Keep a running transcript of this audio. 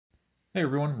Hey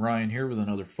everyone, Ryan here with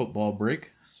another football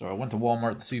break. So I went to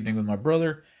Walmart this evening with my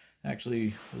brother.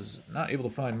 Actually was not able to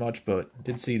find much, but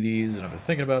did see these and I've been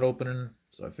thinking about opening,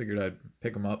 so I figured I'd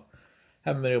pick them up.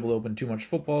 Haven't been able to open too much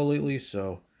football lately,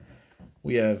 so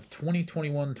we have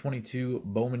 2021-22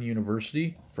 Bowman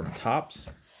University from Topps.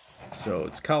 So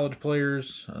it's college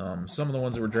players, some of the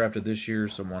ones that were drafted this year,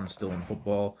 some ones still in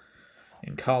football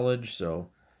in college. So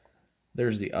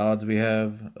there's the odds we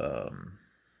have.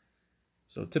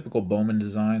 So typical Bowman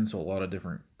design, so a lot of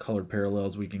different colored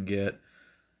parallels we can get.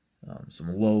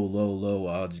 Some low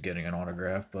odds getting an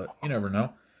autograph, but you never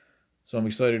know. So I'm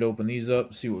excited to open these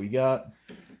up, see what we got.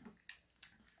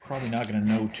 Probably not going to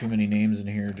know too many names in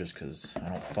here just because I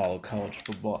don't follow college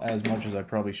football as much as I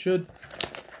probably should.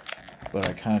 But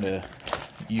I kind of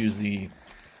use the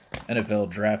NFL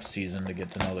draft season to get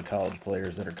to know the college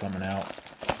players that are coming out.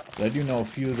 But I do know a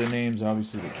few of the names,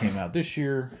 obviously, that came out this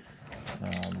year.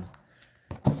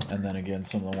 And then again,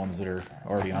 some of the ones that are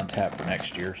already on tap for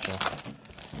next year. So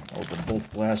I'll open both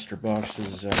blaster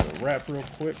boxes out of the wrap real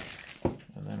quick,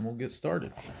 and then we'll get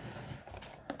started.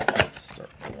 Start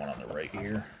with the one on the right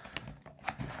here.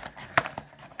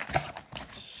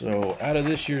 So out of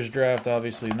this year's draft,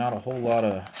 obviously not a whole lot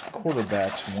of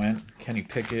quarterbacks went. Kenny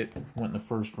Pickett went in the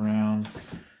first round.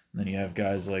 And then you have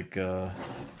guys like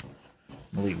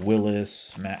Malik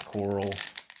Willis, Matt Corral.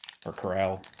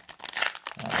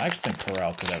 I actually think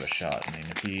Corral could have a shot. I mean,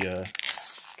 if he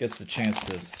gets the chance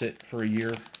to sit for a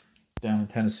year down in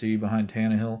Tennessee behind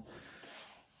Tannehill,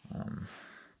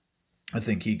 I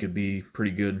think he could be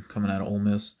pretty good coming out of Ole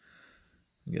Miss.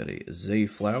 We got a Zay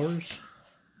Flowers,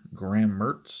 Graham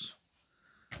Mertz,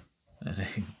 and a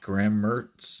Graham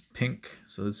Mertz pink.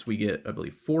 So this we get, I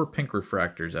believe, 4 pink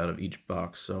refractors out of each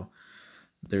box. So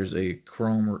there's a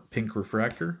chrome pink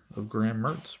refractor of Graham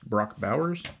Mertz, Brock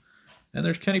Bowers, and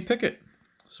there's Kenny Pickett.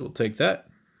 So we'll take that.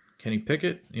 Kenny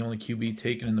Pickett, the only QB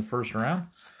taken in the first round.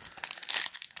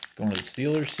 Going to the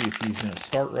Steelers, see if he's going to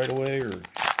start right away or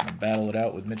battle it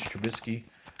out with Mitch Trubisky.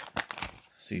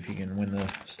 See if he can win the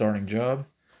starting job.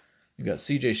 You've got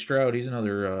C.J. Stroud. He's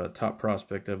another top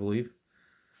prospect, I believe.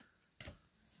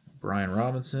 Brian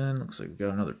Robinson. Looks like we've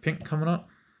got another pink coming up.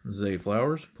 Zay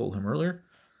Flowers. Pulled him earlier.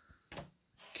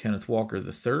 Kenneth Walker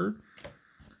III.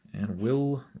 And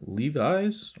Will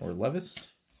Levis.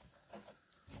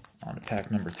 On to pack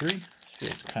number 3. This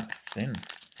feels kind of thin.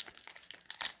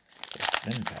 It's a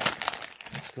thin pack.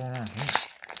 What's going on here?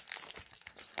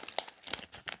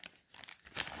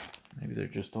 Maybe they're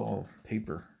just all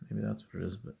paper. Maybe that's what it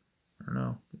is, but I don't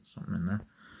know. Get something in there.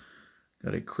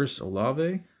 Got a Chris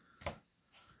Olave.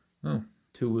 Oh,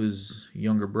 to his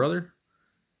younger brother,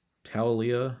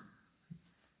 Talia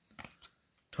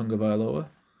Tungavailoa.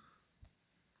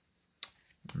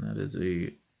 And that is a,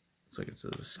 looks like it's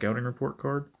a scouting report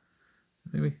card.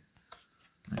 Maybe.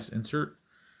 Nice insert.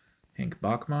 Hank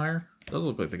Bachmeier. Does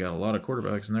look like they got a lot of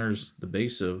quarterbacks, and there's the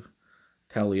base of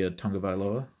Talia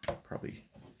Tungavailoa. Probably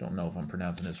don't know if I'm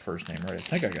pronouncing his first name right. I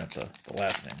think I got the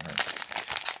last name right.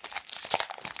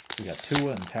 We got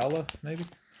Tua and Tala, maybe.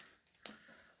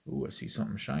 Ooh, I see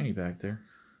something shiny back there.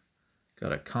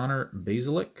 Got a Connor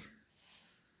Basilic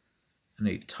and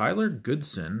a Tyler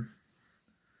Goodson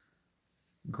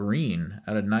green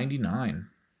out of 99.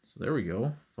 So there we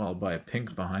go. Followed by a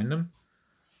pink behind him.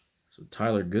 So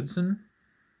Tyler Goodson.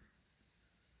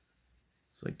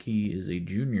 It's like he is a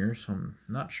junior, so I'm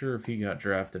not sure if he got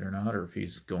drafted or not, or if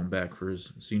he's going back for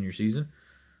his senior season.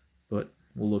 But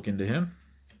we'll look into him.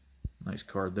 Nice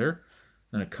card there.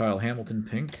 Then a Kyle Hamilton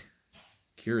pink.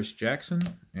 Kyrus Jackson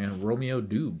and Romeo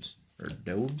Dubes. Or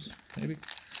Dobes, maybe.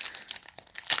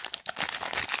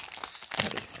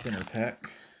 Another thinner pack.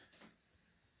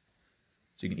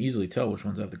 So you can easily tell which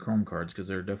ones have the chrome cards because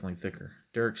they're definitely thicker.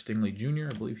 Derek Stingley Jr.,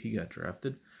 I believe he got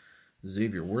drafted.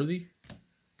 Xavier Worthy.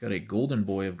 Got a golden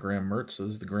boy of Graham Mertz. So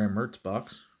this is the Graham Mertz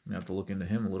box. I'm going to have to look into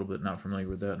him a little bit. Not familiar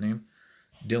with that name.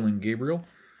 Dylan Gabriel.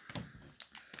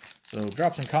 So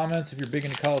drop some comments if you're big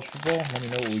into college football. Let me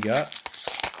know what we got.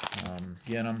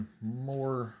 Again, I'm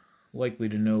more likely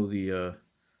to know the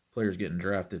players getting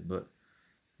drafted, but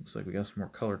looks like we got some more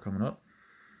color coming up.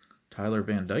 Tyler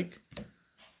Van Dyke.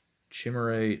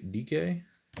 Chimere Dike.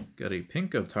 Got a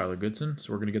pink of Tyler Goodson,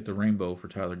 so we're going to get the rainbow for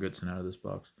Tyler Goodson out of this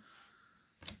box.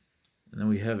 And then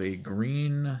we have a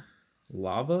green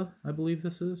lava, I believe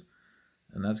this is.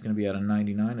 And that's going to be out of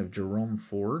 99 of Jerome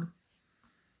Ford.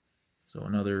 So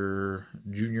another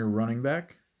junior running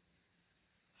back.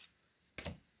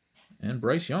 And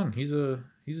Bryce Young, he's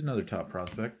another top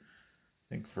prospect.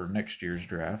 I think for next year's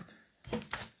draft.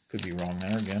 Could be wrong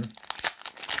there again.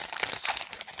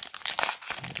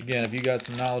 Again, if you got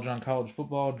some knowledge on college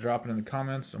football, drop it in the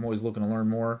comments. I'm always looking to learn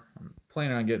more. I'm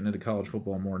planning on getting into college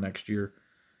football more next year.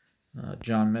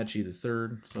 John Mechie III,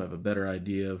 so I have a better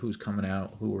idea of who's coming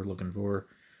out, who we're looking for.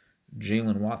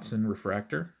 Jalen Watson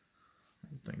Refractor.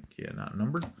 I think, yeah, not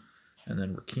numbered. And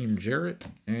then Rakeem Jarrett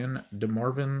and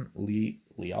DeMarvin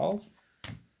Leal.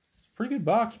 It's a pretty good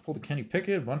box. Pulled a Kenny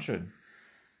Pickett, a bunch of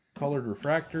colored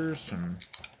refractors, some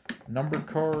numbered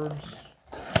cards.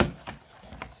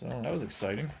 So that was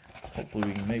exciting. Hopefully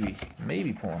we can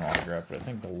maybe pull an autograph, but I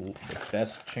think the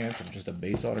best chance of just a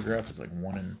base autograph is like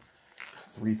 1 in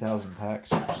 3,000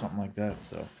 packs or something like that.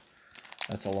 So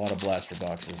that's a lot of blaster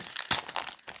boxes.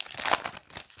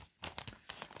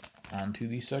 On to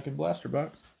the second blaster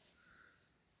box.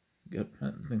 Yep,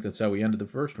 I think that's how we ended the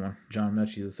first one. John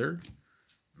Mechie III,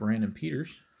 Brandon Peters.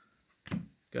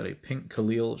 Got a pink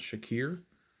Khalil Shakir,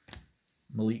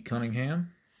 Malik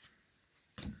Cunningham,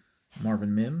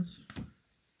 Marvin Mims.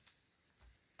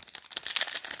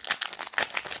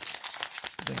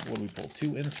 I think what we pull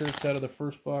 2 inserts out of the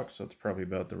first box. So that's probably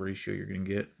about the ratio you're going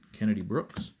to get. Kennedy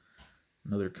Brooks,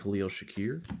 another Khalil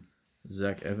Shakir,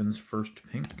 Zach Evans first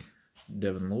pink,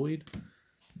 Devin Lloyd,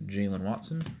 Jalen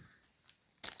Watson.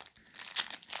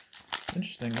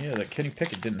 Interesting, yeah, that Kenny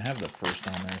Pickett didn't have the first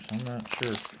on there, so I'm not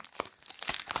sure.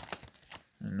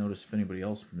 I noticed if anybody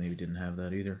else maybe didn't have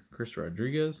that either. Chris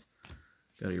Rodriguez,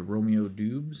 got a Romeo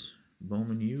Dubes,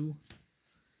 Bowman U,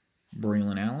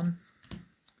 Braylon Allen,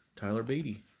 Tyler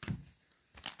Beatty.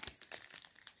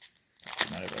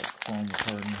 Might have a chrome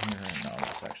card in here. No,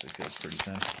 this actually feels pretty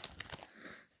thin.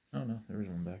 Oh no, there is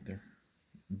one back there.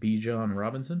 Bijan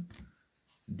Robinson,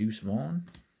 Deuce Vaughn,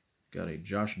 got a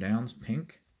Josh Downs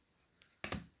pink,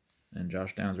 and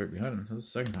Josh Downs right behind him. So this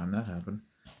is the second time that happened.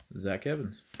 Zach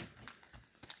Evans.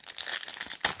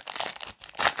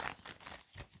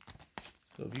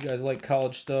 So if you guys like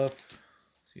college stuff,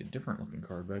 see a different looking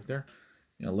card back there,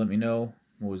 you know, let me know.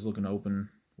 I'm always looking to open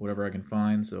whatever I can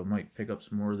find, so I might pick up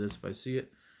some more of this if I see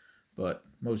it. But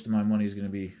most of my money is going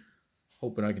to be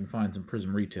hoping I can find some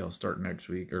Prism retail starting next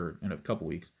week, or in a couple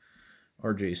weeks.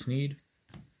 R.J. Sneed,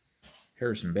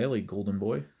 Harrison Bailey, Golden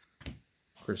Boy,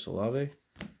 Chris Olave.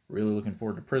 Really looking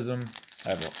forward to Prism. I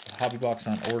have a hobby box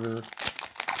on order,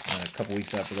 and a couple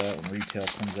weeks after that, when retail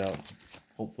comes out,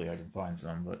 hopefully I can find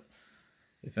some. But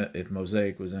if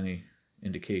Mosaic was any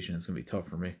indication, it's going to be tough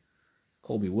for me.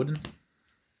 Colby Wooden,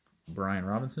 Brian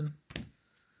Robinson,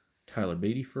 Tyler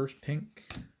Beatty first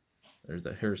pink. There's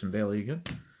that Harrison Bailey again.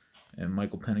 And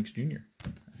Michael Penix Jr.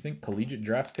 I think Collegiate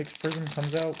Draft Picks Prism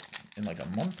comes out in like a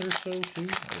month or so, too.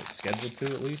 Or it's scheduled to,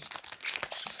 at least.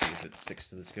 Let's see if it sticks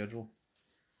to the schedule.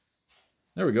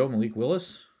 There we go, Malik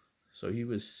Willis. So he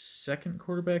was second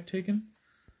quarterback taken.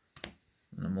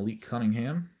 And Malik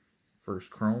Cunningham, first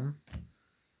chrome.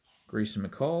 Grayson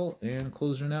McCall, and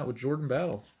closing it out with Jordan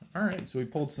Battle. All right, so we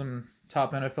pulled some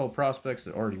top NFL prospects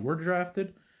that already were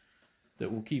drafted that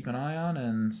we'll keep an eye on,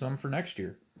 and some for next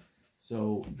year.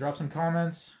 So drop some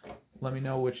comments. Let me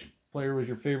know which player was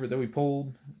your favorite that we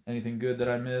pulled. Anything good that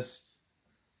I missed.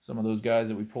 Some of those guys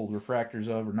that we pulled refractors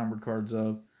of or numbered cards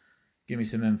of. Give me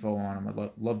some info on them.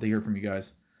 I'd love to hear from you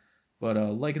guys. But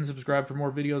like and subscribe for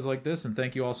more videos like this, and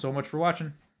thank you all so much for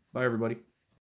watching. Bye, everybody.